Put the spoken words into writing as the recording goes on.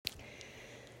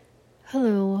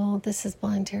Hello, this is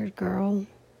Blonde-Haired Girl.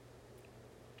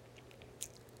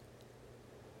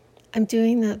 I'm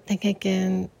doing that thing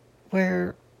again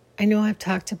where I know I've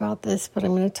talked about this, but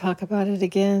I'm going to talk about it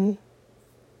again.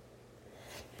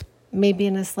 Maybe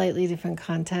in a slightly different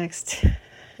context.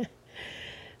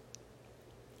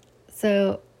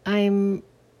 So I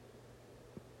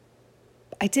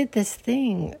did this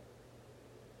thing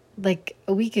like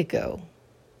a week ago.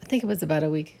 I think it was about a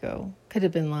week ago. Could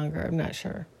have been longer, I'm not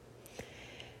sure.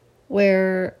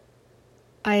 Where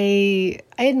I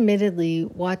admittedly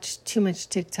watched too much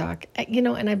TikTok,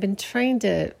 and I've been trying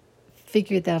to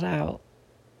figure that out,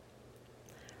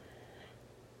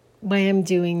 why I'm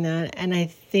doing that. And I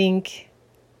think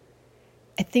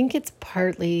it's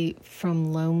partly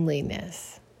from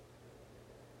loneliness.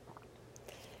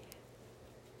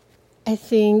 I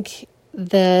think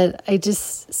that I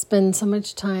just spend so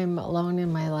much time alone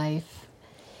in my life.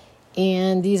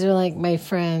 And these are like my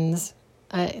friends.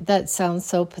 That sounds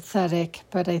so pathetic,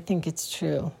 but I think it's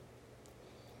true.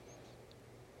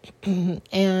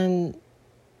 And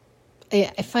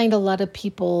I find a lot of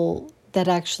people that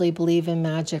actually believe in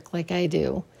magic like I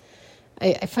do.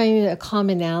 I find a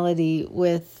commonality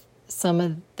with some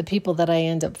of the people that I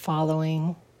end up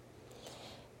following.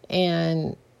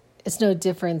 And it's no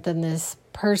different than this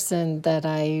person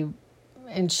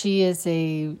and she is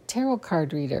a tarot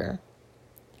card reader.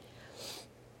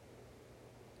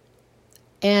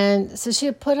 And so she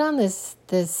had put on this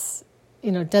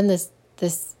done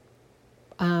this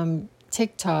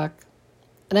TikTok,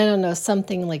 and I don't know,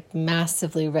 something like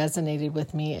massively resonated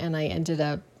with me, and I ended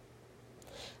up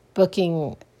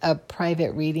booking a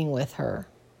private reading with her.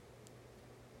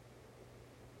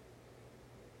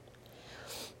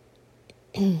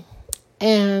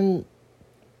 And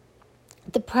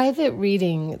the private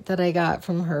reading that I got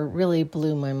from her really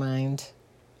blew my mind.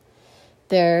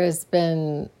 There's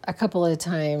been a couple of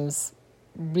times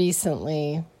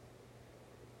recently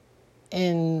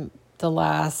in the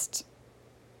last,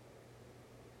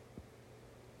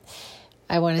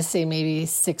 I want to say maybe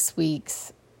 6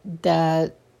 weeks,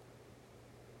 that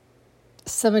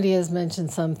somebody has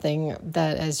mentioned something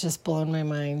that has just blown my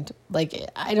mind. Like,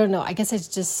 I don't know, I guess it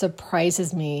just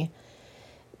surprises me.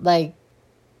 Like,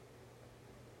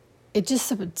 it's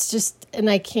just, and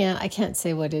I can't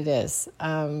say what it is.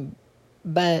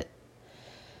 But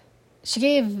she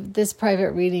gave this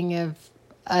private reading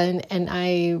and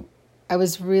I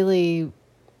was really,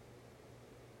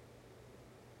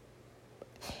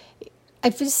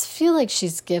 I just feel like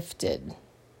she's gifted.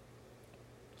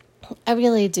 I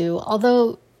really do.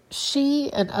 Although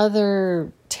she and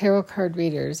other tarot card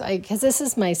readers, because this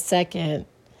is my second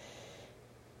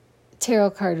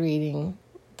tarot card reading,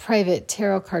 private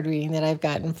tarot card reading that I've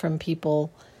gotten from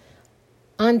people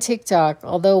on TikTok.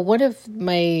 Although one of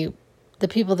the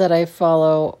people that I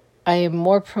follow, I am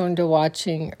more prone to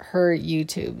watching her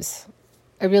YouTubes.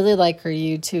 I really like her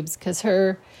YouTubes because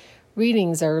her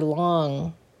readings are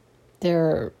long.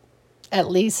 They're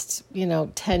at least,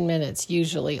 10 minutes,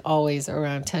 usually always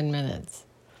around 10 minutes.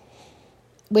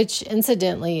 Which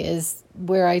incidentally is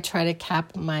where I try to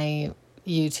cap my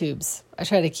YouTubes. I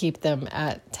try to keep them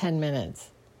at 10 minutes.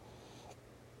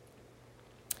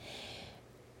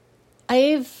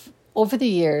 Over the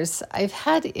years, I've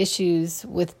had issues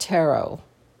with tarot,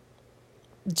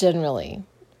 generally,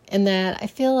 in that I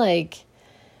feel like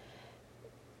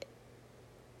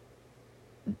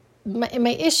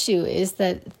my issue is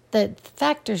that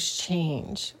factors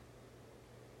change,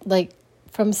 like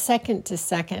from second to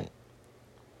second.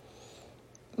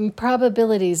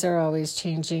 Probabilities are always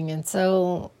changing, and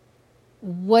so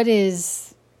what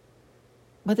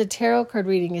the tarot card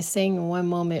reading is saying in one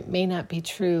moment may not be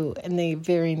true in the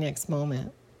very next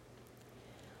moment.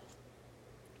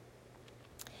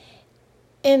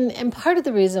 And part of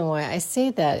the reason why I say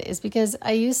that is because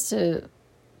I used to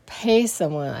pay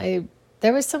someone.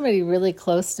 There was somebody really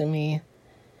close to me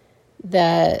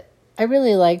that I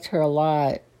really liked her a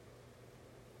lot.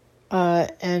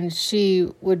 And she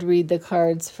would read the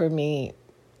cards for me.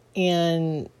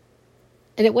 And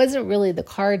it wasn't really the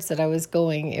cards that I was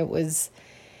going. It was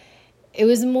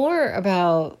more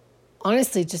about,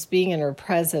 honestly, just being in her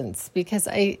presence, because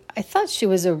I thought she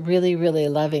was a really, really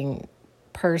loving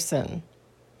person.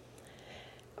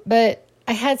 But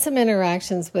I had some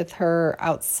interactions with her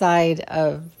outside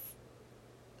of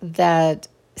that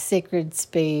sacred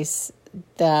space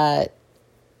that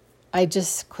I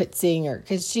just quit seeing her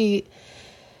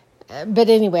but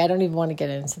anyway, I don't even want to get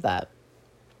into that.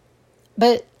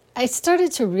 But I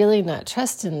started to really not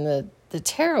trust in the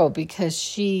tarot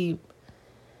because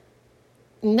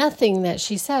nothing that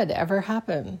she said ever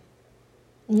happened.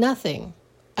 Nothing.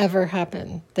 ever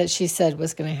happen that she said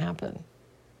was going to happen.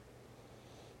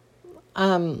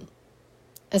 And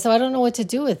so I don't know what to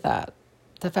do with that.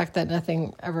 The fact that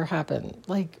nothing ever happened.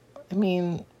 Like, I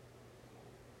mean,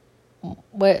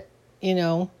 what, you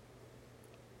know?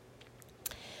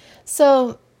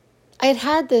 So I'd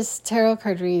had this tarot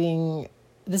card reading,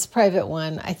 this private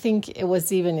one. I think it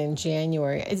was even in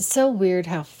January. It's so weird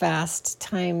how fast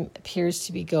time appears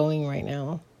to be going right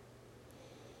now.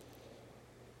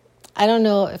 I don't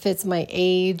know if it's my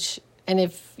age and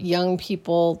if young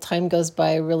people, time goes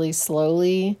by really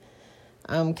slowly.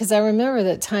 Because I remember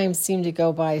that time seemed to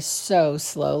go by so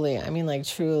slowly. I mean, like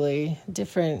truly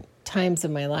different times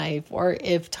in my life. Or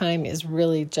if time is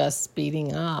really just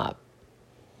speeding up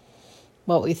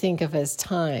what we think of as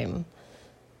time.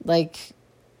 Like,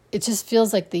 it just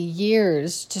feels like the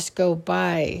years just go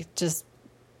by just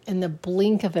in the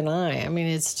blink of an eye. I mean,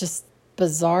 it's just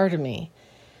bizarre to me.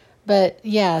 But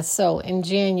yeah, so in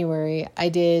January, I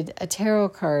did a tarot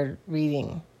card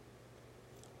reading.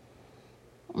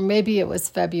 Or maybe it was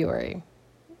February.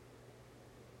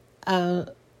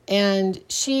 And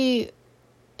she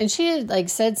had like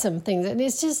said some things, and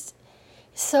it's just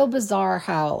so bizarre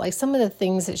how like some of the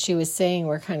things that she was saying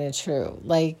were kind of true.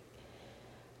 Like,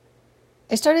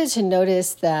 I started to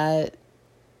notice that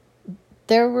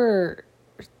there were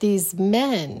these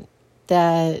men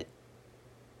that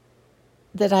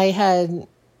I had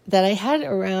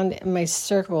around in my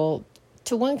circle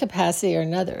to one capacity or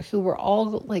another who were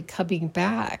all like coming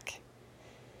back,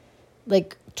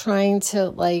 like trying to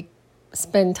like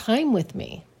spend time with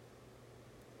me.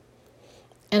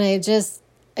 And I just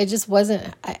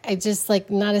wasn't, I just like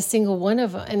not a single one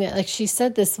of them. And like she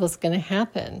said this was going to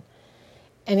happen.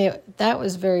 And that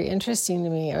was very interesting to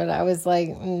me. And I was like,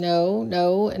 no,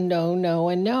 no, and no, no,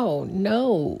 and no,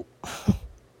 no.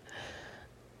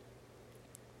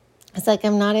 It's like,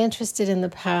 I'm not interested in the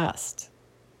past.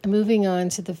 I'm moving on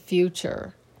to the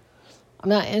future. I'm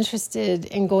not interested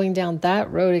in going down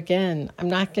that road again. I'm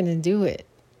not going to do it.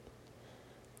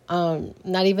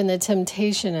 Not even the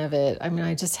temptation of it. I mean,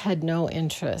 I just had no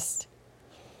interest.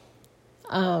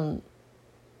 So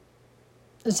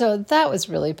that was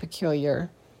really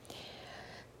peculiar.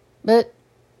 But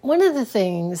one of the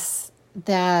things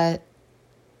that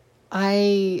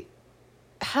I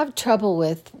have trouble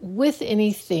with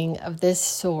anything of this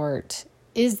sort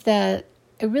is that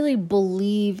I really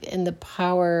believe in the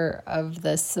power of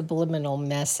the subliminal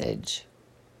message.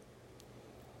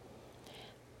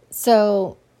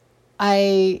 So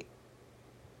all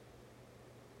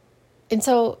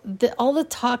the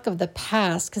talk of the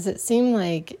past, because it seemed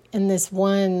like in this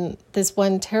one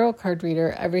tarot card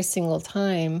reader, every single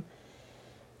time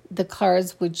the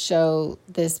cards would show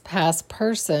this past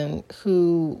person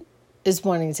who is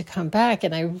wanting to come back.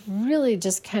 And I really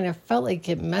just kind of felt like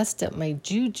it messed up my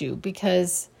juju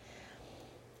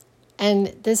and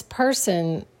this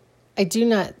person,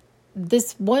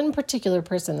 this one particular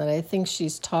person that I think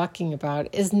she's talking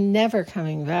about is never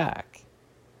coming back.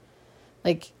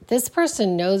 Like, this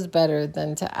person knows better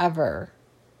than to ever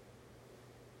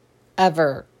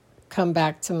come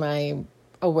back to my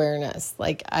awareness.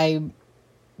 Like,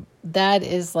 that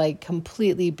is like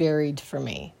completely buried for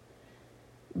me.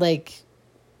 Like,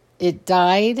 it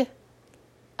died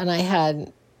and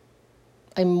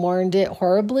I mourned it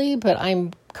horribly, but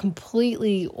I'm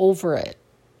completely over it.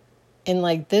 And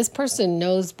like, this person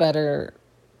knows better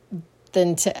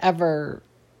than to ever,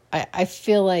 I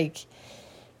feel like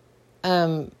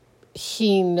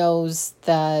he knows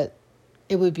that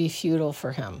it would be futile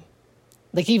for him.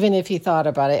 Like, even if he thought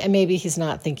about it, and maybe he's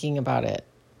not thinking about it.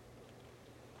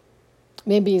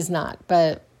 Maybe he's not,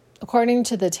 but according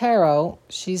to the tarot,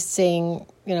 she's saying,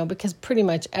 because pretty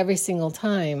much every single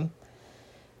time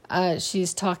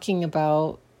she's talking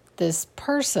about this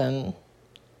person.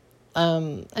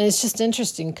 And it's just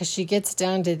interesting because she gets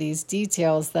down to these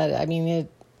details that, I mean,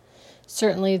 it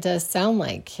certainly does sound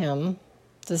like him,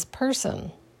 this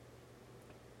person.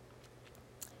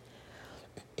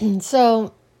 And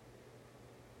so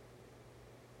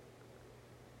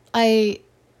I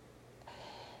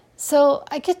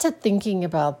get to thinking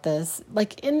about this,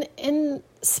 like in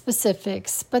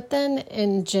specifics, but then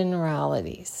in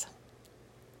generalities.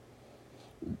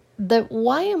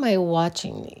 Why am I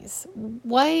watching these?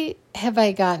 Why have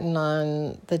I gotten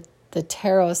on the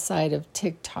tarot side of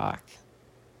TikTok?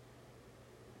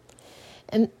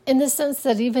 And in the sense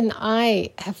that even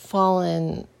I have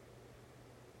fallen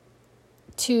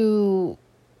to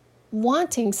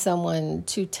wanting someone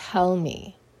to tell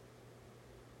me,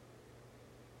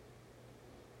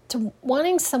 to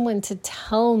wanting someone to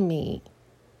tell me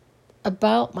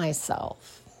about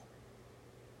myself.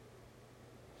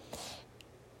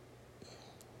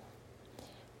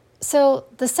 So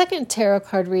the second tarot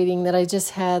card reading that I just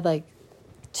had like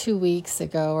 2 weeks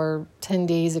ago or 10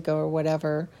 days ago or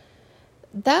whatever,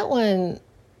 that one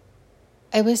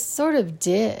I was sort of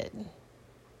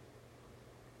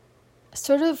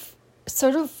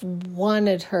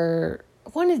wanted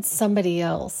somebody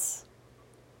else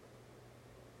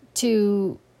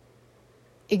to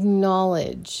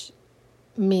acknowledge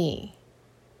me.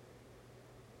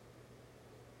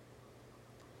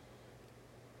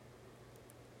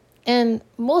 And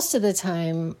most of the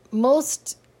time,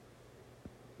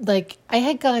 I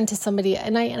had gone to somebody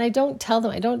and I don't tell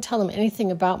them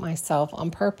anything about myself on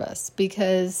purpose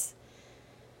because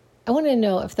I want to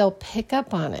know if they'll pick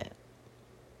up on it.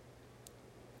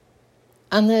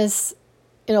 On this,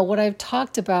 what I've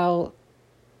talked about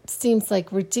seems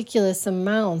like ridiculous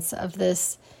amounts of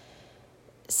this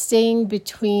staying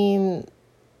between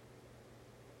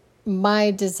my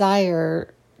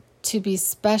desire to be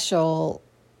special,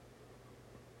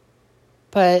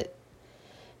 but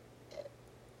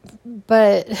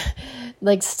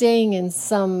like staying in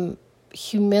some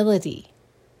humility.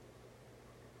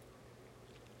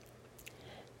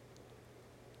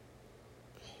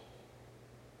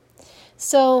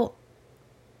 So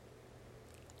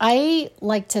I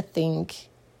like to think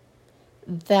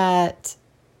that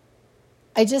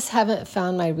I just haven't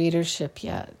found my readership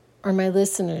yet or my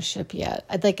listenership yet.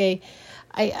 I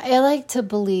like to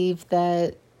believe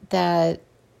that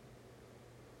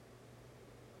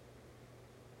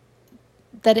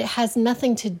it has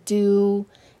nothing to do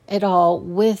at all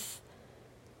with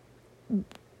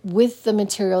the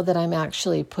material that I'm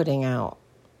actually putting out.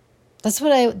 That's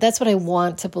what I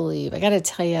want to believe. I got to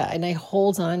tell you, and I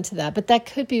hold on to that, but that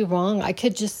could be wrong. I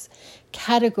could just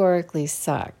categorically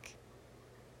suck.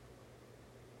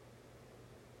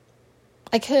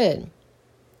 I could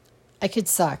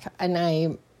suck, and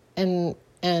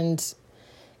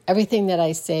everything that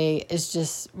I say is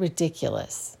just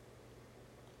ridiculous.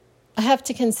 I have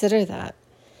to consider that.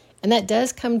 And that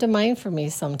does come to mind for me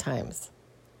sometimes.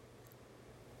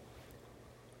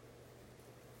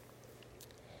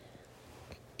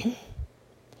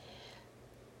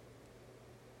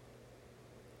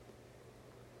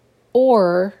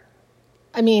 Or,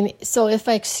 so if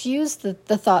I excuse the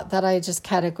thought that I just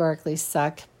categorically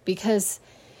suck, because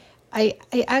I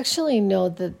actually know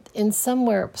that in some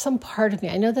part of me,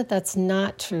 I know that that's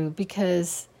not true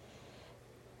because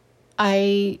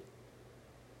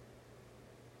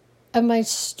of my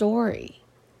story.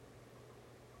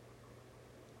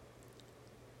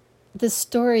 The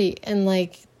story and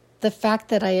the fact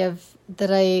that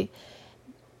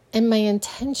and my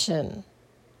intention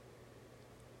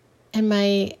and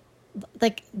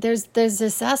there's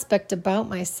this aspect about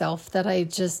myself that I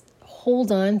just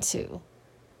hold on to.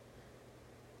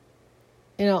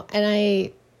 But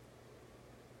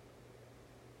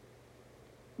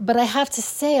I have to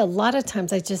say a lot of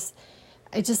times I just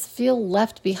feel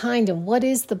left behind. And what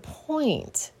is the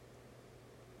point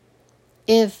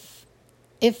if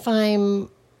I'm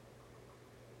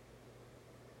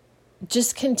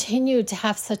just continue to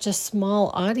have such a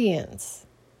small audience?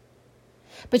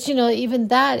 But even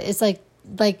that is like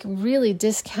really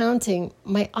discounting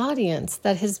my audience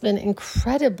that has been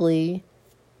incredibly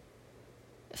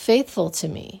faithful to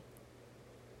me.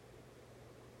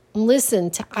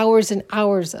 Listen to hours and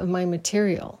hours of my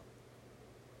material.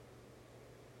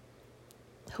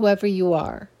 Whoever you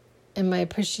are, and my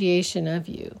appreciation of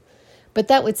you. But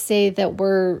that would say that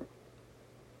we're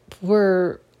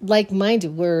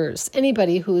like-minded. We're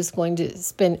anybody who is going to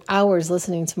spend hours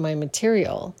listening to my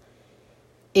material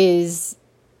is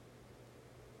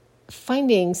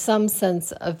finding some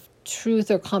sense of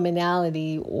truth or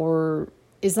commonality, or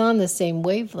is on the same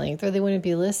wavelength, or they wouldn't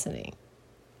be listening.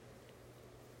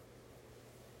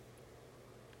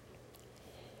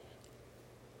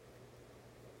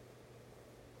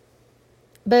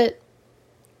 But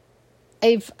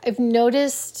I've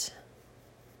noticed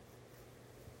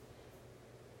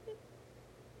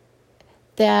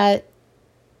that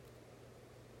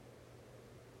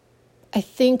I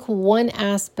think one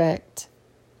aspect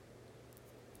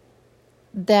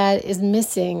that is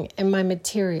missing in my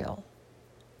material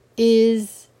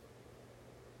is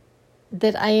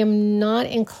that I am not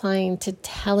inclined to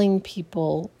telling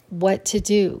people what to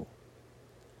do.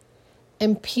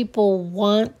 And people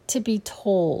want to be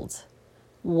told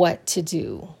what to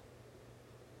do.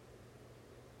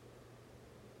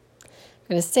 I'm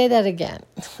going to say that again.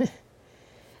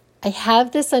 I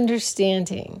have this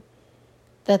understanding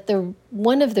that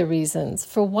one of the reasons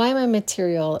for why my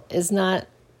material is not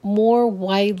more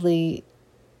widely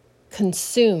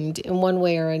consumed in one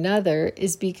way or another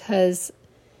is because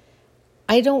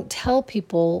I don't tell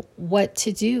people what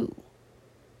to do.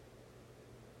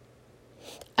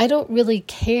 I don't really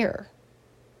care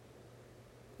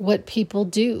what people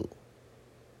do.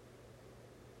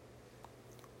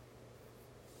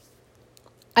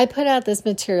 I put out this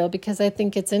material because I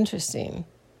think it's interesting.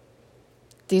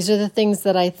 These are the things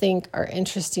that I think are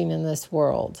interesting in this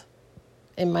world,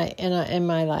 in my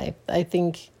life. I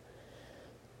think,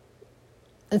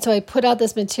 and so I put out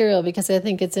this material because I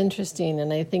think it's interesting,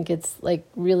 and I think it's like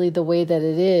really the way that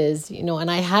it is, and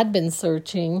I had been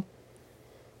searching,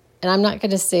 and I'm not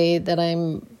going to say that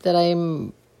I'm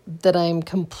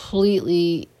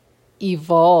completely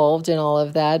evolved in all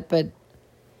of that, but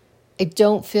I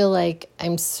don't feel like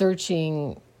I'm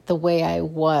searching the way I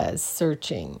was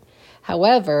searching.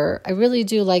 However, I really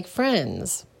do like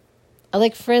friends. I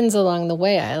like friends along the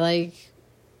way. I like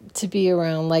to be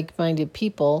around like-minded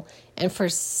people. And for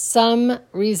some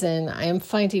reason, I am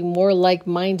finding more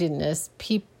like-mindedness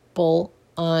people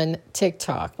on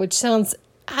TikTok, which sounds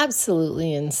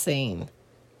absolutely insane.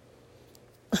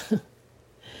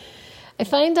 I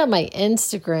find on my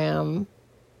Instagram,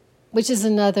 which is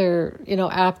another,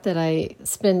 app that I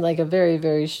spend like a very,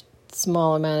 very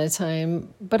small amount of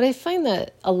time, but I find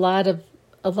that a lot of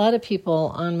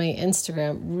people on my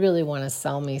Instagram really want to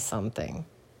sell me something.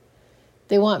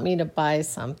 They want me to buy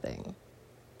something.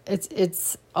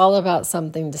 It's all about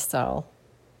something to sell.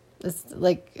 It's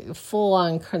like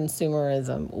full-on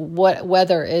consumerism.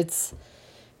 Whether it's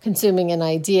consuming an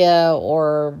idea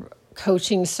or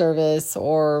coaching service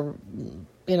or,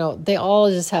 they all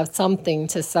just have something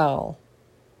to sell.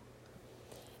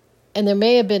 And there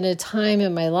may have been a time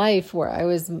in my life where I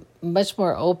was much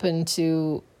more open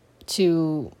to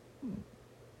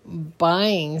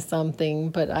buying something,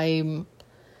 but I'm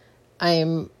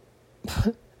so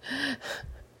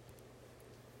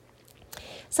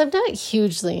I'm not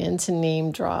hugely into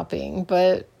name dropping,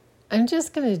 but I'm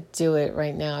just going to do it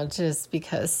right now just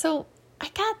because. So I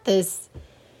got this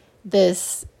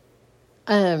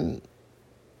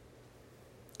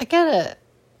I got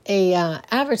a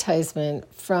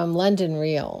advertisement from London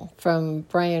Real, from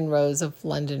Brian Rose of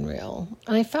London Real.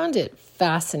 And I found it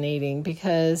fascinating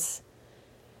because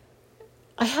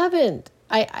I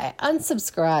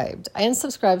unsubscribed. I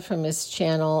unsubscribed from his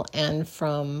channel and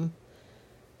from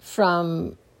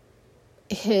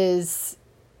his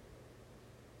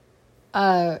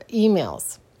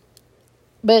emails.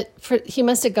 But he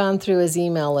must have gone through his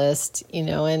email list,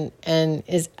 and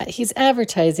he's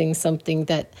advertising something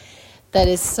that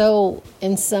is so,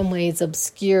 in some ways,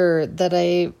 obscure that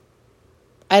I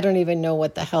don't even know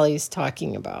what the hell he's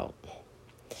talking about.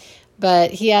 But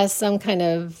he has some kind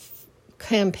of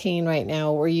campaign right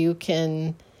now where you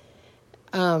can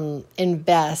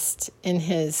invest in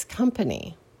his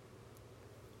company.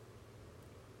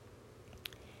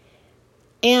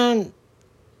 And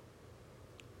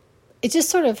it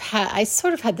just I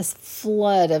had this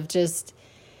flood of just,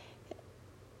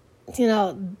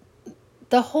 the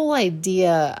whole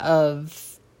idea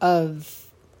of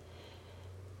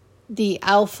the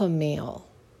alpha male.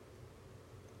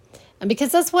 And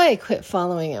because that's why I quit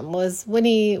following him, was when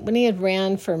he had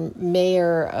ran for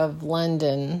mayor of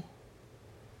London,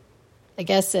 I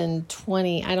guess in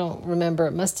I don't remember,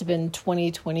 it must have been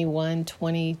 2021,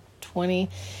 2020.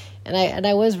 And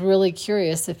I was really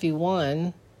curious if he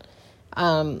won.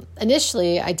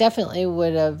 Initially, I definitely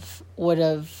would have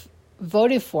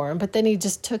voted for him, but then he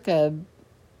just took a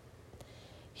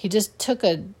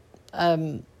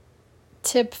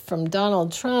tip from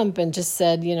Donald Trump and just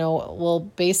said,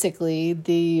 well, basically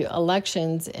the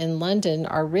elections in London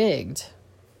are rigged.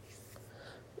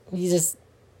 You just,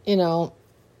 and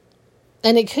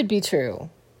it could be true.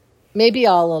 Maybe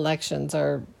all elections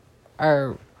are.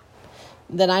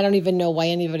 Then I don't even know why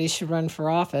anybody should run for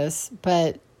office,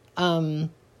 but.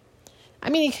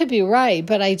 He could be right,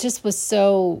 but I just was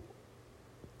so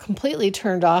completely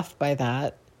turned off by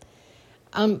that.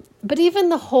 But even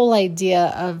the whole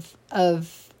idea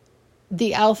of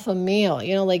the alpha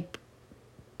male, like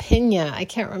Pena, I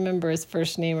can't remember his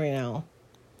first name right now,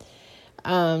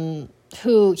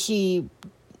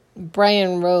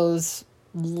 Brian Rose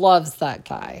loves that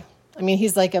guy.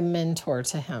 He's like a mentor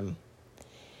to him.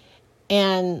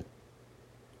 And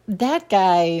that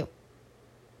guy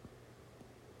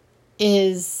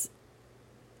I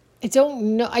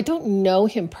don't know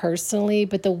him personally,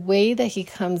 but the way that he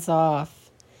comes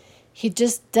off, he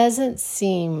just doesn't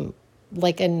seem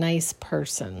like a nice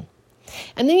person.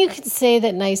 And then you could say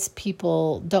that nice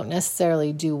people don't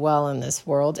necessarily do well in this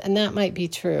world, and that might be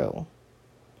true.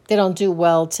 They don't do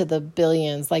well to the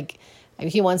billions. Like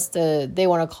they want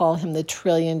to call him the $1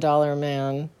 trillion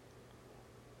man.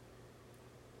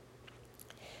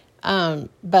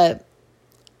 But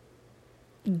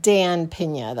Dan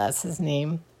Pena, that's his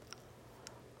name.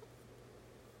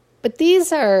 But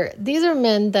these are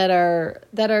men that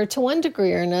are to one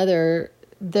degree or another,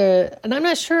 and I'm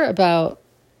not sure about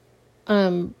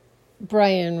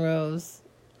Brian Rose.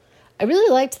 I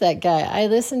really liked that guy. I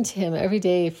listened to him every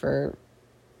day for,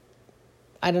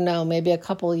 I don't know, maybe a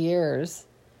couple years.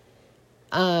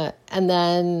 And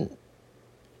then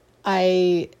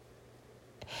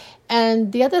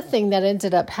and the other thing that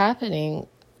ended up happening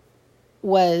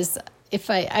was if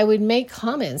I would make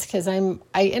comments, because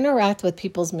I interact with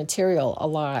people's material a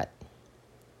lot.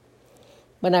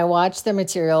 When I watch their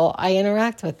material, I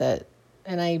interact with it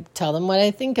and I tell them what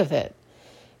I think of it.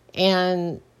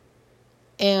 And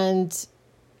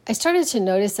I started to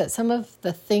notice that some of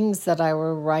the things that I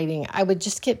were writing, I would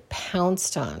just get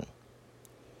pounced on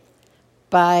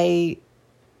by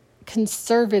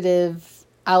conservative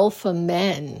alpha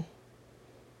men.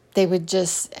 They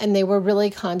were really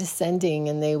condescending,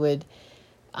 and they would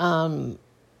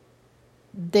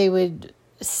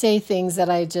say things that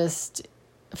I just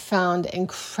found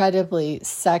incredibly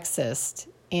sexist,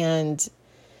 and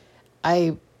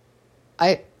I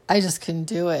just couldn't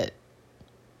do it.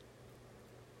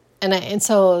 And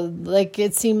so like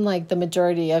it seemed like the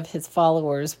majority of his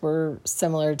followers were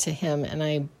similar to him,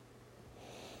 and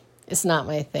it's not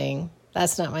my thing.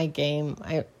 That's not my game.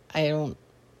 I don't.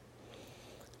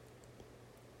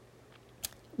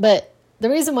 But the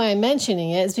reason why I'm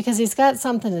mentioning it is because he's got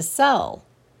something to sell.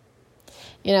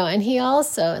 And he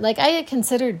also, like, I had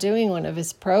considered doing one of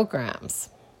his programs,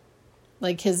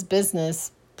 like his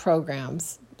business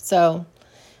programs. So,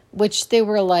 which they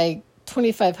were like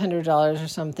 $2,500 or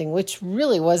something, which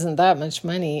really wasn't that much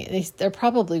money. They're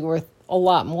probably worth a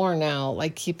lot more now.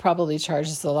 Like, he probably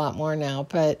charges a lot more now,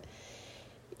 but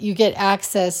you get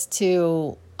access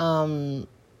to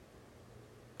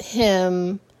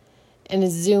him and a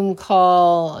Zoom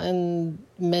call and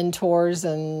mentors,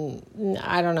 and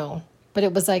I don't know. But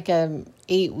it was like a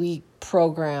 8-week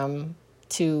program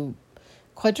to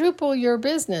quadruple your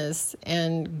business,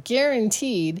 and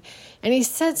guaranteed. And he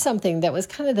said something that was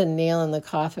kind of the nail in the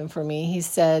coffin for me. He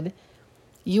said,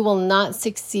 "You will not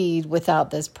succeed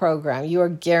without this program. You are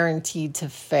guaranteed to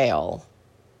fail."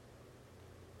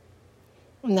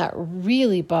 And that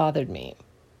really bothered me.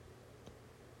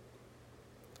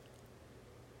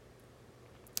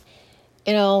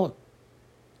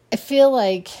 I feel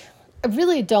like I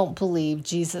really don't believe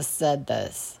Jesus said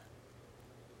this.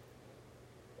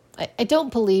 I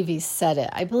don't believe he said it.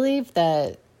 I believe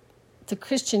that the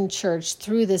Christian church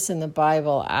threw this in the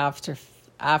Bible after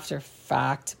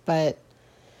fact, but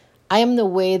I am the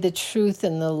way, the truth,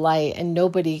 and the light, and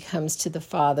nobody comes to the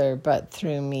Father but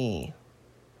through me.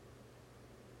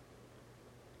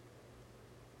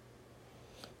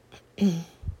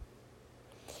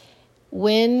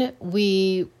 When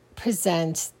we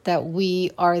present that we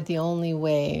are the only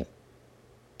way,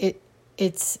 it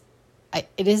is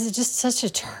just such a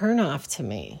turnoff to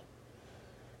me,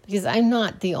 because I'm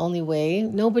not the only way.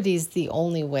 Nobody's the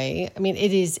only way. I mean,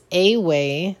 it is a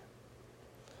way.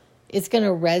 It's going to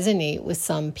resonate with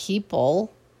some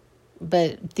people,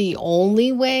 but the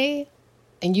only way,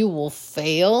 and you will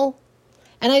fail.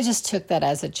 And I just took that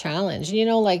as a challenge.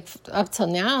 Like up till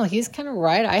now, he's kind of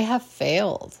right. I have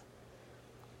failed.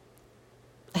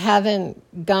 I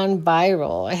haven't gone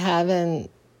viral. I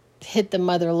haven't hit the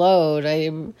mother lode.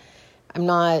 I'm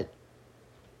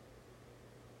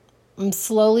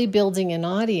slowly building an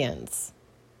audience.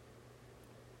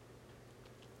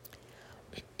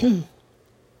 And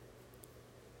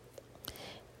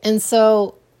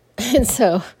so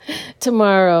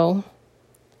tomorrow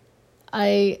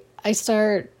I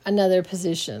start another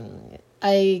position.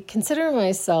 I consider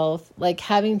myself like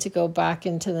having to go back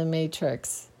into the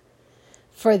matrix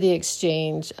for the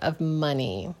exchange of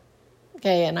money.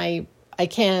 Okay, and I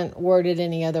can't word it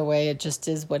any other way. It just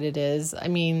is what it is. I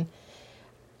mean,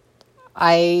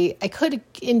 I could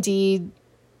indeed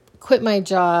quit my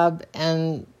job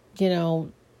and,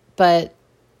 but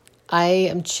I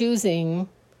am choosing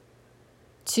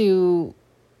to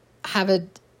have a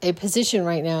position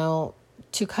right now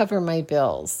to cover my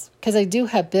bills, because I do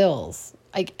have bills.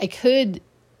 I could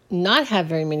not have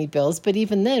very many bills, but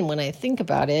even then, when I think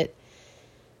about it,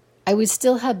 I would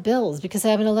still have bills, because I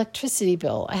have an electricity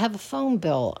bill. I have a phone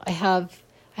bill. I have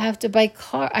to buy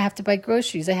I have to buy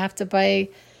groceries. I have to buy,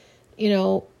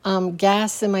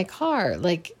 gas in my car.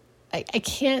 Like, I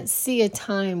can't see a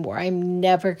time where I'm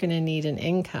never going to need an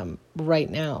income right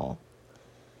now.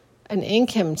 An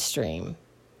income stream.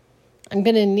 I'm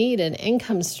going to need an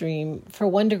income stream for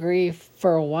one degree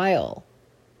for a while.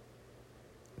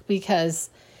 Because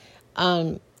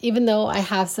even though I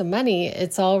have some money,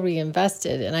 it's all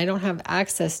reinvested and I don't have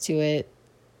access to it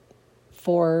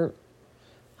for,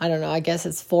 I don't know, I guess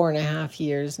it's 4.5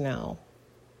 years now.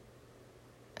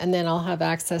 And then I'll have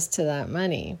access to that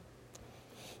money.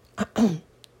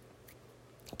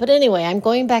 But anyway, I'm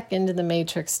going back into the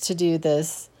matrix to do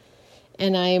this.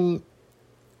 And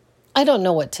I don't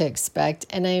know what to expect.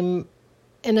 And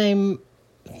I'm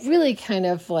really kind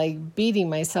of like beating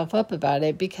myself up about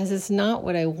it because it's not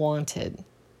what I wanted.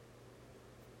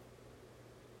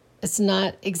 It's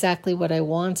not exactly what I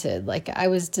wanted. Like I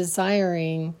was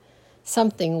desiring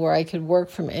something where I could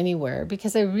work from anywhere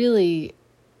because I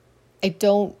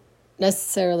don't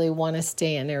necessarily want to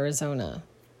stay in Arizona.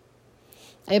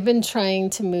 I've been trying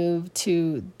to move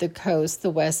to the coast, the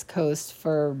West Coast,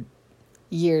 for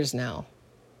years now.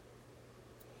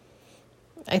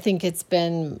 I think it's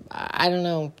been, I don't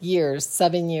know, years,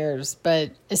 7 years,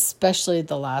 but especially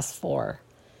the last 4.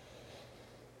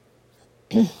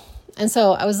 And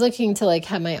so I was looking to like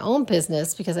have my own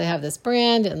business because I have this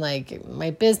brand and like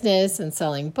my business and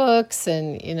selling books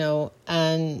and,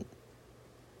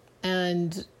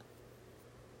 and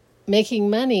making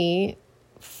money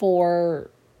for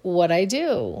what I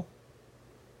do,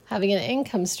 having an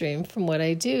income stream from what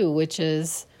I do, which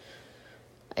is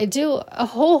I do a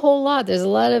whole lot. There's a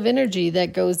lot of energy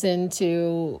that goes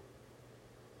into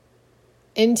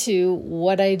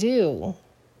what I do.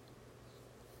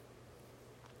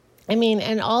 I mean,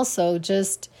 and also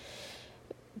just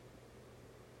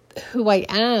who I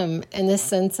am in the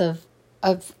sense of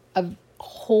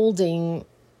holding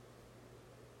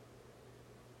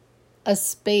a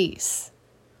space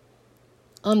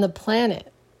on the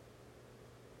planet.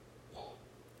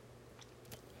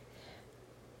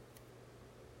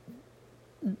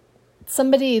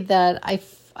 Somebody that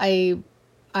I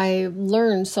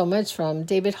learned so much from,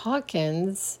 David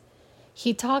Hawkins,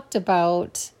 he talked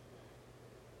about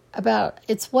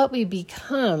it's what we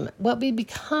become. What we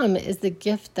become is the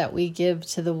gift that we give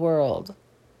to the world.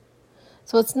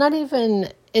 So it's not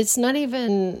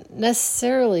even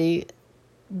necessarily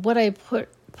what I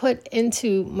put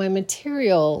into my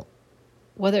material,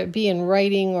 whether it be in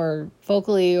writing or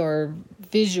vocally or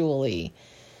visually.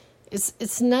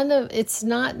 It's not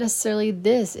necessarily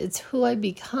this. It's who I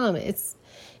become. It's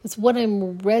what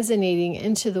I'm resonating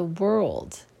into the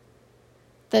world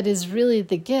that is really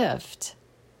the gift.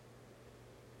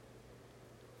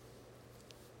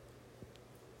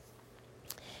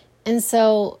 And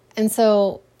so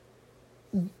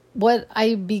what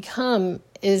I become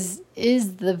is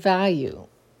the value.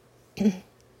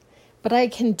 But I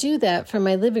can do that from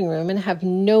my living room and have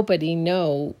nobody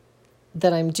know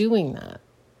that I'm doing that.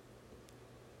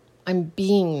 I'm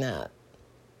being that.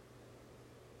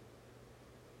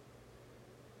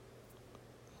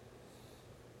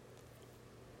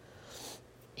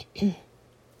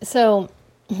 So,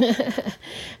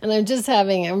 and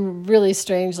I'm really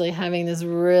strangely having this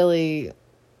really,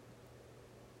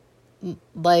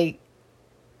 like,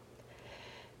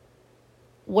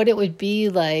 what it would be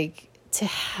like to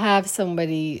have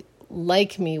somebody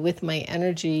like me with my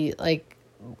energy, like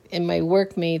in my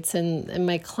workmates and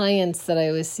my clients that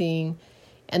I was seeing,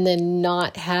 and then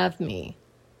not have me.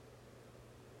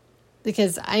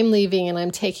 Because I'm leaving and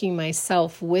I'm taking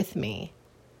myself with me.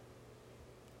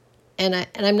 And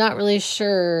I'm not really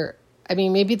sure. I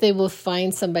mean, maybe they will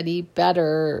find somebody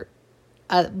better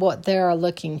at what they're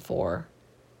looking for,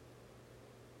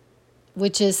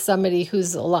 which is somebody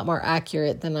who's a lot more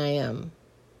accurate than I am.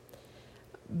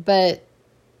 But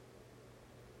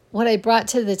what I brought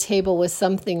to the table was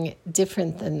something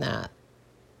different than that.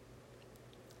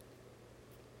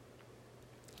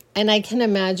 And I can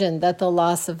imagine that the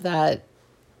loss of that,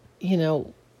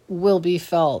 will be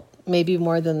felt maybe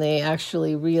more than they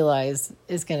actually realize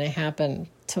is going to happen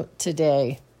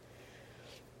today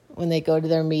when they go to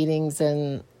their meetings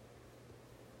and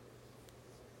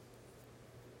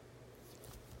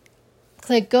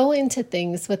like go into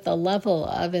things with a level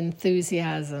of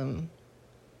enthusiasm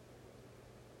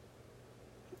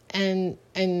and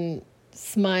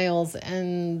smiles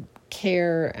and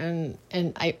care and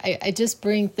I just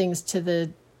bring things to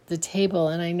the table,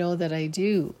 and I know that I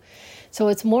do. So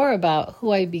it's more about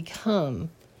who I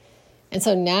become. And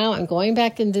so now I'm going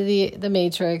back into the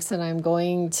matrix, and I'm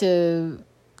going to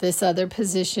this other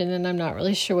position, and I'm not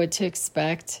really sure what to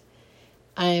expect.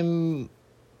 I'm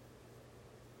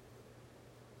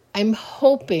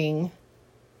hoping,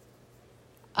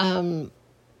 because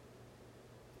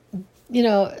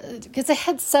I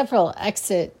had several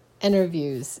exit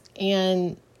interviews,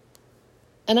 and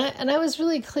I was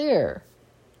really clear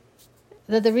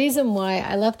that the reason why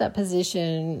I left that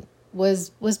position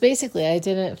was basically I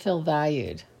didn't feel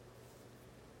valued.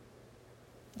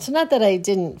 So not that I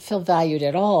didn't feel valued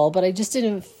at all, but I just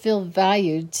didn't feel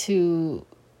valued to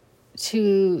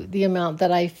the amount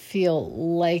that I feel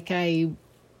like I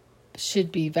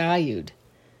should be valued.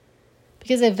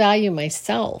 Because I value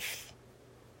myself.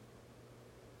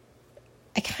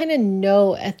 I kind of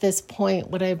know at this point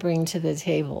what I bring to the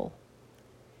table.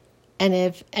 And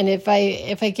if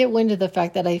I get wind of the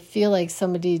fact that I feel like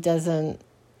somebody doesn't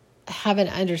have an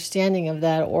understanding of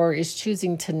that, or is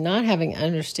choosing to not have an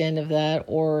understanding of that,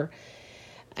 or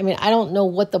I don't know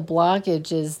what the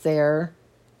blockage is there,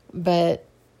 but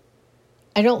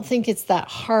I don't think it's that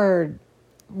hard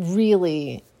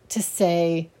really to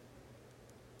say,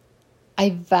 I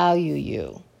value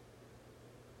you.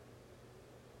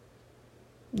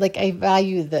 Like, I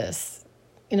value this,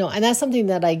 and that's something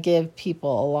that I give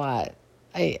people a lot.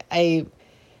 I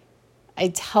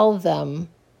tell them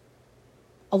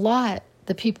a lot,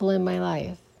 the people in my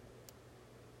life.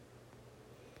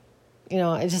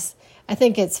 I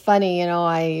think it's funny,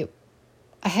 I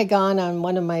had gone on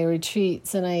one of my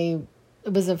retreats, and it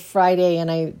was a Friday,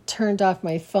 and I turned off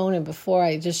my phone, and before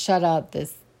I just shut out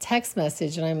this text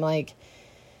message, and I'm like,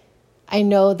 I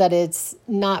know that it's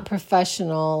not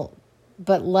professional,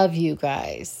 but love you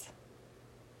guys.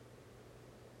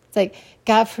 It's like,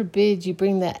 God forbid you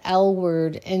bring the L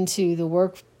word into the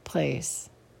workplace.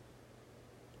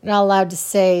 You're not allowed to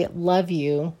say love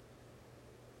you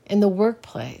in the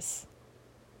workplace.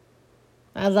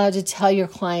 I'm not allowed to tell your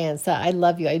clients that I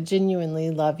love you. I genuinely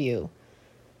love you.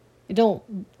 I don't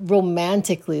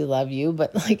romantically love you,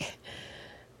 but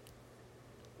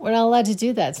we're not allowed to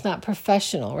do that. It's not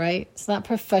professional, right? It's not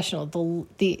professional.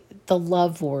 The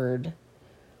love word.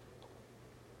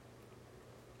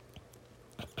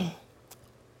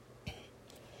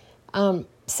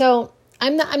 So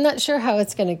I'm not sure how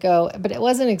it's going to go, but it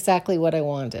wasn't exactly what I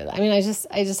wanted. I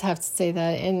just have to say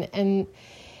that, and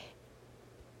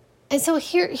so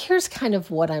here's kind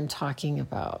of what I'm talking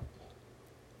about.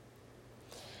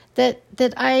 That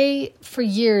I for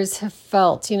years have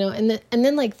felt, and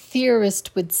then like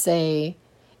theorists would say,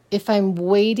 if I'm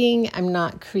waiting, I'm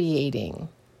not creating.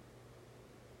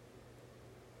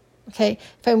 Okay,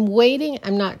 if I'm waiting,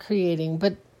 I'm not creating,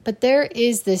 but there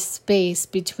is this space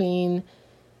between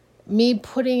me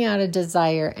putting out a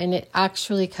desire and it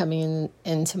actually coming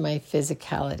into my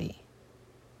physicality.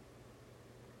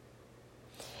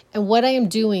 And what I am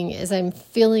doing is I'm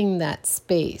filling that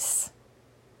space.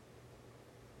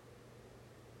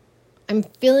 I'm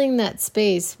filling that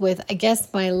space with, I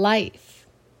guess, my life.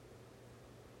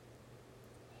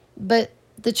 But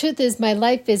the truth is, my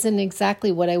life isn't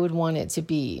exactly what I would want it to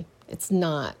be. It's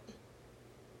not.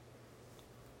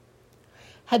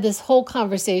 Had this whole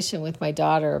conversation with my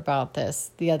daughter about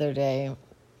this the other day.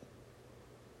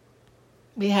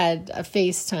 We had a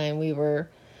FaceTime. We were,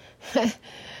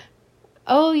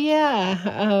 oh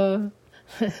yeah,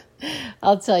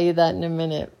 I'll tell you that in a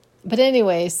minute. But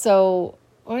anyway, so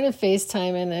we're on a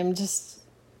FaceTime, and I'm just,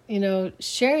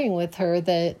 sharing with her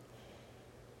that,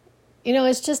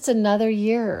 it's just another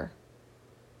year.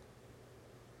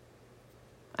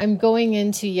 I'm going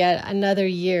into yet another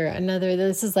year.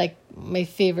 This is like my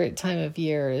favorite time of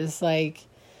year, is like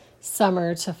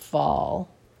summer to fall.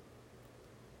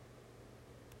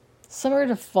 Summer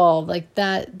to fall, like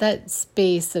that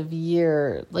space of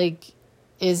year, like,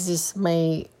 is just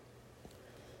my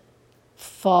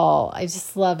fall. I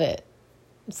just love it.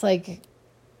 It's like,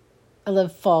 I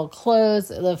love fall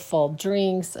clothes. I love fall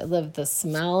drinks. I love the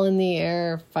smell in the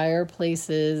air,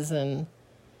 fireplaces, and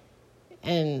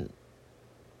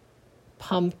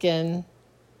pumpkin.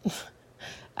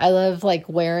 I love like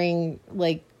wearing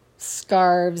like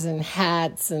scarves and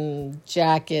hats and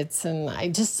jackets, and I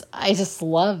just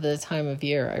love the time of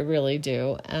year. I really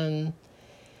do. And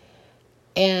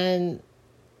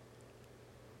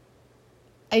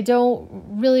I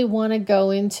don't really want to go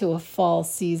into a fall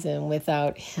season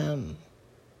without him.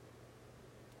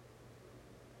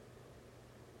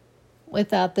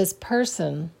 Without this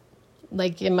person,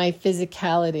 like in my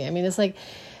physicality. It's like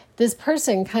this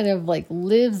person kind of like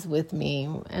lives with me,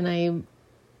 and I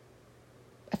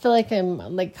feel like I'm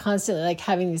like constantly like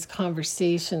having these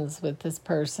conversations with this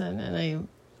person,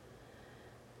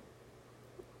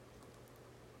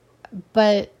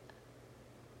 but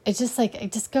I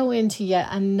just go into yet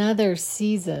another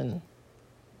season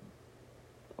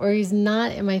where he's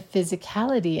not in my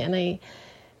physicality,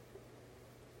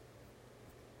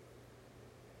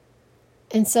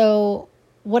 and so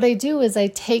what I do is I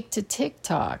take to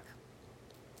TikTok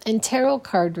and tarot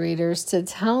card readers to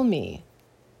tell me.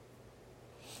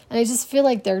 And I just feel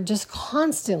like they're just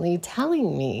constantly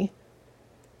telling me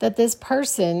that this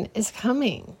person is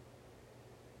coming.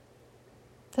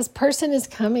 This person is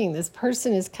coming. This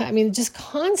person is coming. I mean, just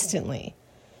constantly,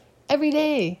 every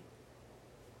day.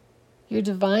 Your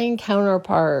divine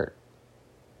counterpart.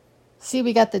 See,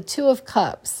 we got the Two of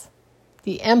Cups,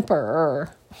 the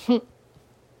Emperor.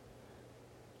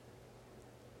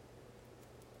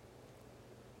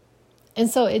 And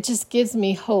so it just gives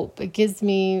me hope. It gives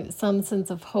me some sense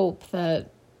of hope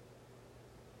that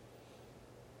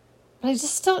I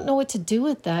just don't know what to do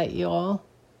with that, y'all.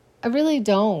 I really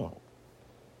don't.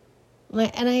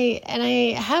 And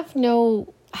I have no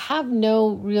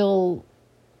real,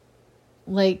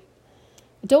 like,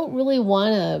 don't really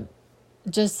want to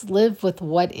just live with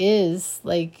what is.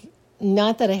 Like,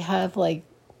 not that I have like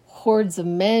hordes of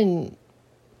men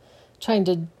trying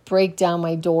to break down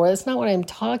my door. That's not what I'm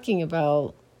talking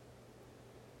about.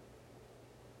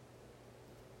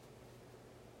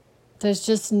 There's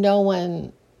just no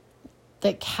one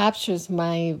that captures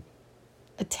my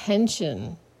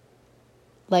attention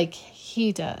like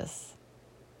he does.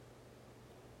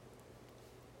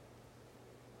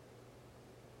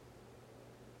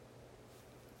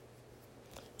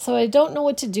 So I don't know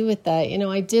what to do with that. You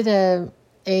know, I did I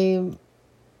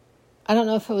don't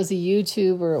know if it was a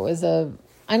YouTube or it was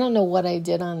I don't know what I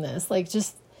did on this. Like,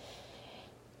 just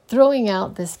throwing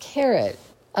out this carrot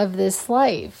of this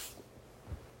life.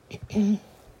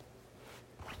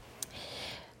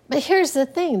 But here's the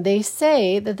thing. They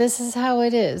say that this is how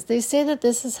it is. They say that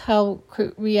this is how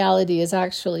reality is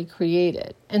actually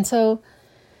created. And so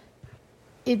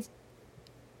it's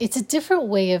a different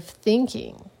way of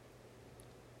thinking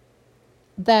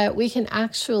that we can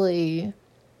actually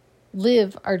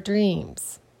live our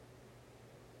dreams.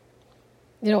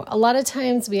 You know, a lot of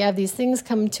times we have these things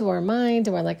come to our mind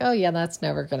and we're like, oh yeah, that's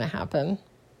never going to happen.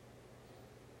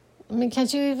 I mean,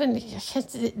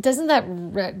 isn't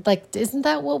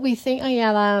that what we think? Oh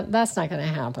yeah, that's not going to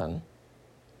happen.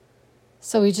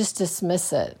 So we just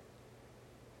dismiss it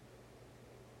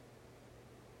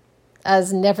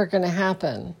as never going to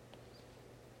happen.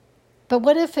 But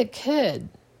what if it could?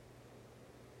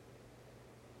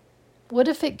 What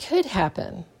if it could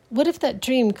happen? What if that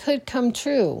dream could come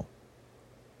true?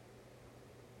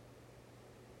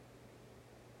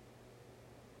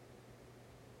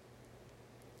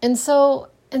 And so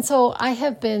I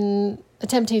have been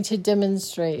attempting to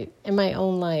demonstrate in my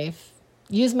own life,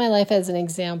 use my life as an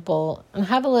example, and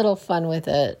have a little fun with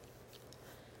it.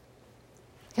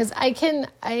 Because I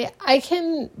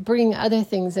can bring other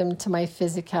things into my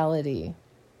physicality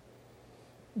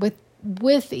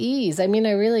with ease. I mean,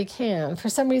 I really can. For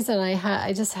some reason,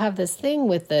 I just have this thing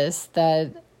with this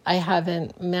that I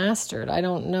haven't mastered. I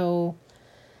don't know.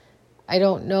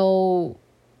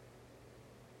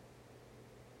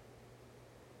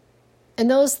 And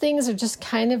those things are just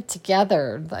kind of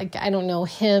together. Like, I don't know,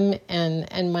 him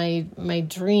and my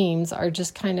dreams are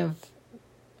just kind of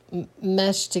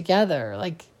meshed together.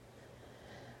 Like,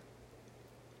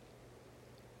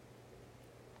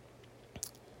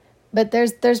 but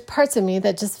there's parts of me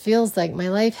that just feels like my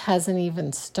life hasn't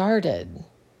even started.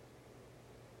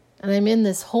 And I'm in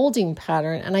this holding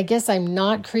pattern, and I guess I'm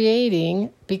not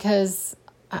creating because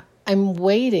I'm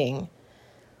waiting.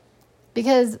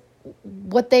 Because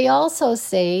what they also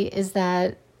say is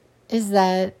that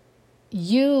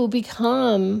you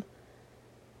become,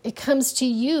 it comes to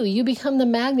you. You become the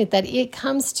magnet that it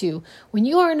comes to. When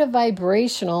you are in a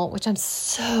vibrational, which I'm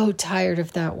so tired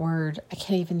of that word, I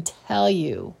can't even tell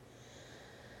you.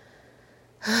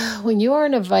 When you are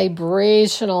in a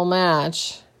vibrational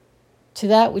match to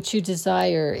that which you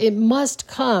desire, it must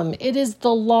come. It is the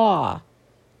law.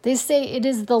 They say it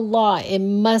is the law. It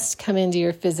must come into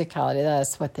your physicality.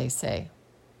 That's what they say.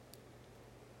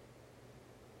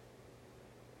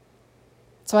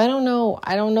 So I don't know.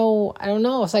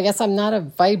 So I guess I'm not a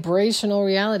vibrational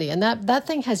reality. And that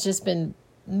thing has just been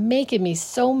making me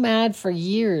so mad for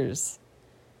years.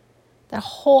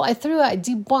 I threw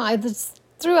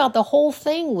out the whole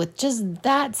thing with just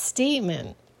that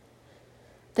statement.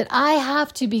 That I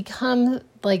have to become,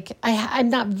 like, I'm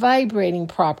not vibrating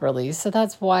properly. So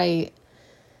that's why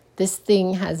this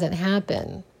thing hasn't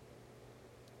happened.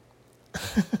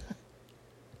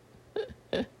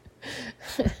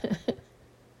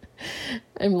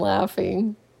 I'm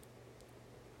laughing.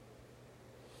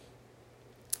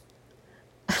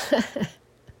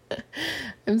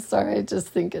 I'm sorry, I just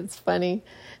think it's funny.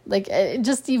 Like,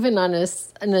 just even on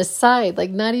an aside,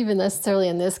 like, not even necessarily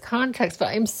in this context, but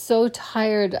I'm so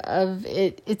tired of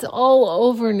it. It's all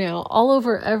over now, all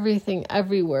over everything,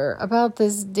 everywhere, about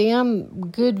this damn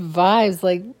good vibes.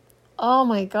 Like, oh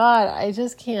my God, I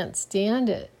just can't stand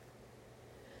it.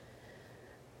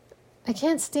 I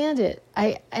can't stand it.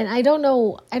 I don't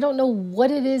know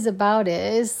what it is about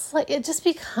it. It's like it just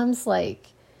becomes like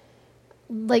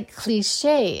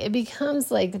cliche. It becomes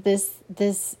like this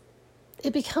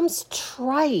it becomes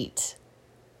trite.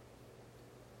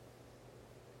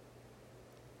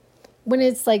 When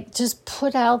it's like just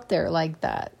put out there like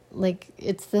that. Like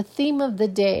it's the theme of the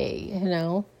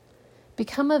day,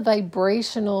 Become a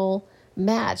vibrational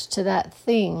match to that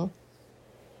thing.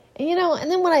 And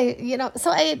and then when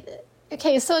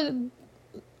so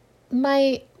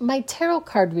my tarot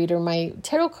card reader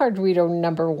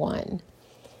number 1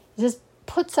 just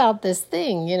puts out this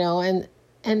thing,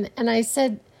 and I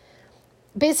said,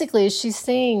 basically she's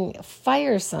saying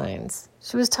fire signs.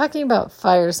 She was talking about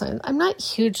fire signs. I'm not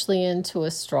hugely into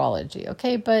astrology,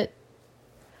 okay, but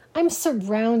I'm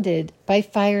surrounded by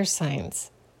fire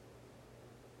signs.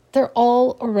 They're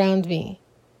all around me.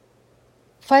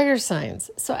 Fire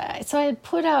signs. So I had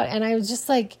put out, and I was just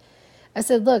like, I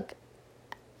said, look,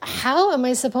 how am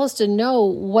I supposed to know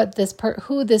what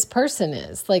who this person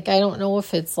is? Like, I don't know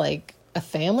if it's like a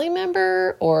family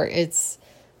member or it's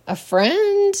a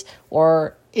friend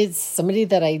or it's somebody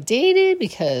that I dated,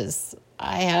 because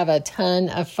I have a ton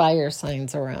of fire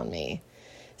signs around me.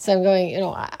 So I'm going,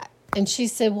 and she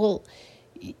said, well,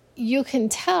 you can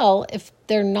tell if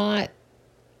they're not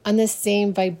on the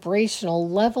same vibrational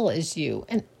level as you.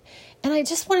 And I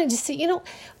just wanted to say,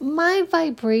 my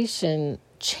vibration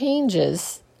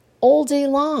changes all day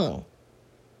long.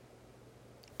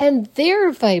 And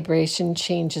their vibration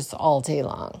changes all day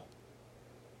long.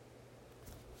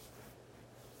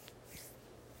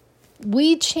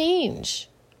 We change.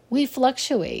 We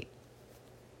fluctuate.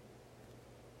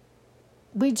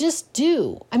 We just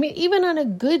do. I mean, even on a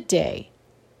good day.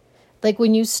 Like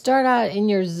when you start out in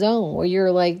your zone where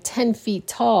you're like 10 feet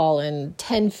tall and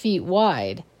 10 feet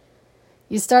wide,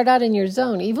 you start out in your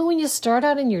zone. Even when you start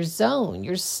out in your zone,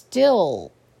 you're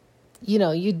still,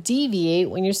 you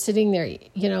deviate when you're sitting there,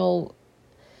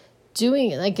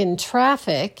 doing it like in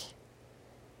traffic.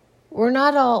 We're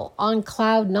not all on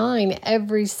cloud 9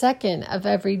 every second of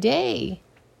every day.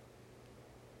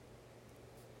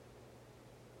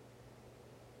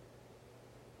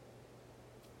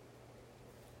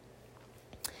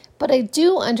 But I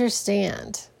do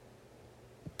understand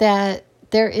that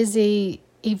there is a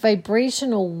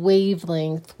vibrational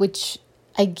wavelength, which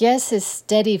I guess is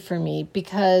steady for me,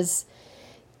 because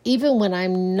even when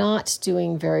I'm not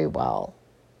doing very well,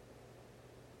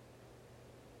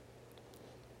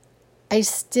 I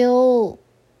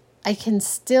can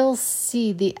still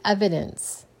see the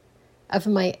evidence of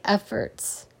my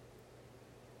efforts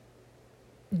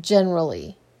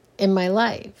generally in my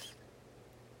life.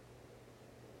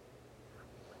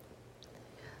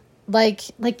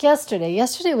 Like yesterday.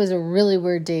 Yesterday was a really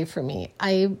weird day for me.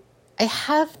 I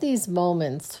have these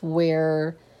moments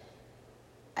where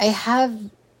I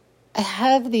have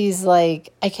these,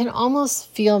 like, I can almost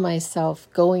feel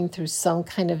myself going through some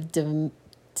kind of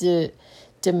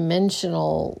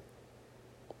dimensional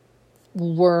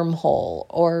wormhole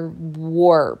or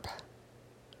warp.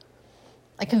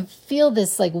 I can feel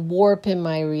this like warp in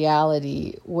my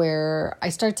reality where I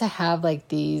start to have like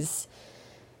these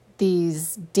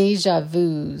deja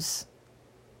vus.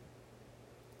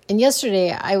 And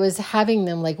yesterday I was having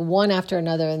them like one after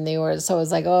another, and so I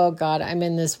was like, oh God, I'm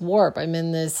in this warp. I'm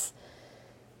in this.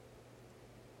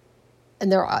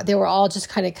 And they were all just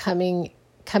kind of coming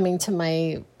to my,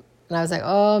 and I was like,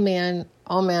 oh man,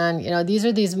 these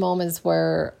are these moments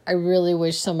where I really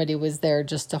wish somebody was there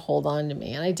just to hold on to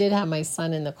me. And I did have my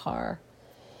son in the car.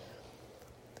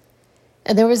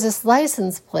 And there was this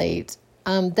license plate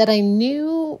that I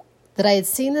knew that I had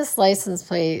seen this license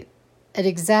plate at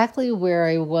exactly where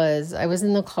I was. I was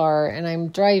in the car and I'm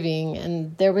driving,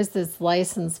 and there was this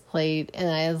license plate, and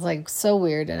I was like, so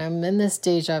weird. And I'm in this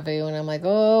deja vu, and I'm like,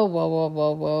 oh,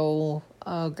 whoa,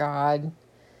 oh God.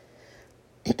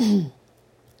 And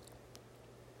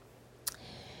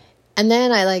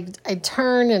then I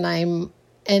turn and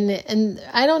and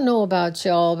I don't know about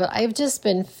y'all, but I've just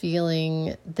been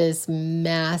feeling this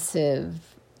massive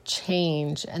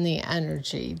change in the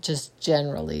energy just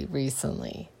generally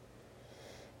recently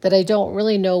that I don't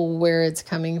really know where it's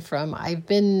coming from. I've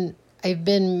been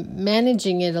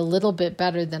managing it a little bit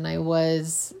better than I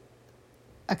was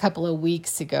a couple of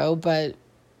weeks ago, but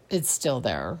it's still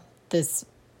there. This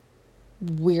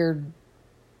weird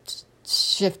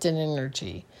shift in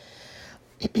energy.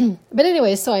 But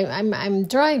anyway, so I'm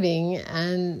driving,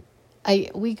 and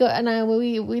we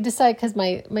decide, because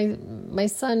my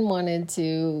son wanted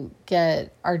to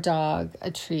get our dog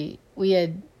a treat. We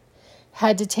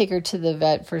had to take her to the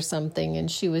vet for something,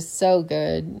 and she was so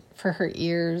good for her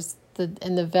ears.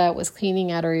 and the vet was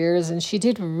cleaning out her ears, and she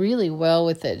did really well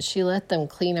with it. She let them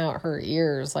clean out her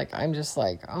ears. Like, I'm just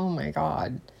like, oh my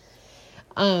God.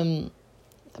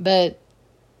 But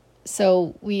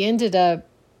so we ended up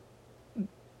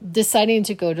deciding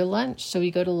to go to lunch. So we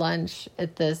go to lunch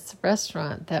at this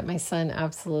restaurant that my son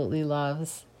absolutely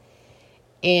loves.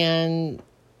 And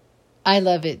I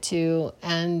love it too.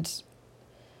 And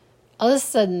all of a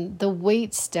sudden, the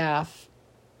wait staff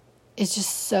is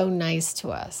just so nice to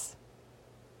us.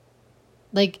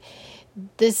 Like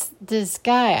this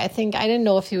guy, I didn't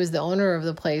know if he was the owner of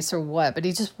the place or what, but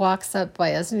he just walks up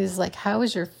by us and he's like, "How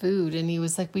is your food?" And he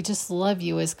was like, "We just love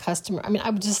you as customer." I mean,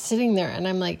 I'm just sitting there and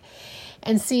I'm like,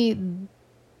 and see,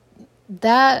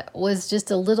 that was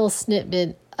just a little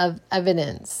snippet of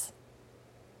evidence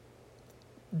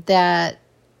that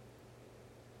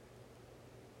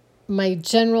my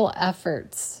general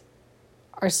efforts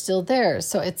are still there.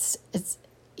 So it's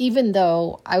even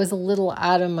though I was a little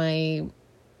out of my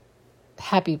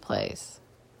happy place.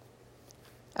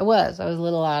 I was a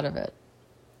little out of it.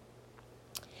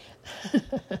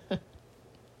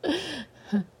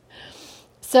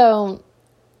 So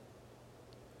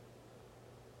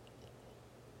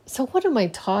what am I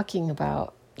talking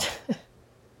about?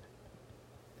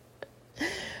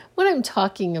 What I'm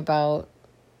talking about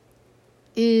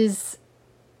is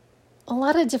a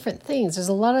lot of different things. There's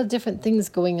a lot of different things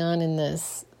going on in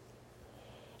this.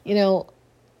 You know,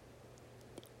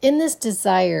 in this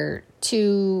desire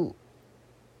to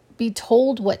be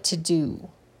told what to do,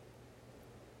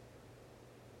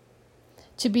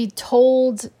 to be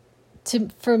told,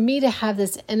 for me to have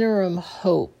this interim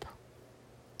hope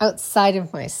outside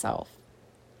of myself.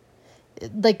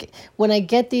 Like when I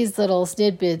get these little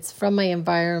snippets from my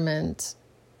environment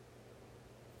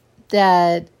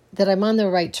that I'm on the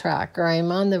right track, or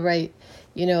I'm on the right,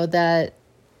 that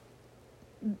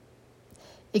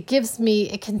it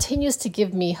continues to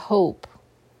give me hope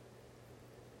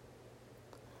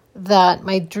that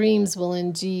my dreams will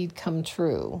indeed come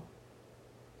true.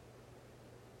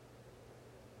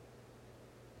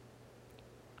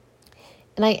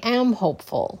 And I am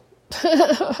hopeful.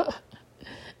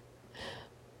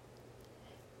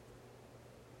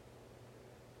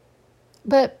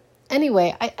 But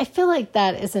anyway, I feel like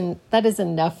that is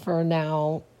enough for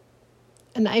now.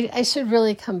 And I should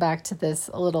really come back to this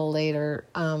a little later.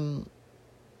 And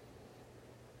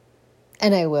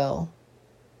I will.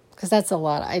 Because that's a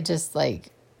lot.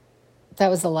 That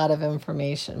was a lot of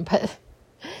information. But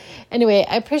anyway,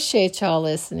 I appreciate y'all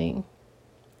listening.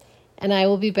 And I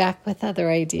will be back with other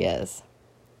ideas.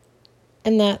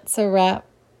 And that's a wrap.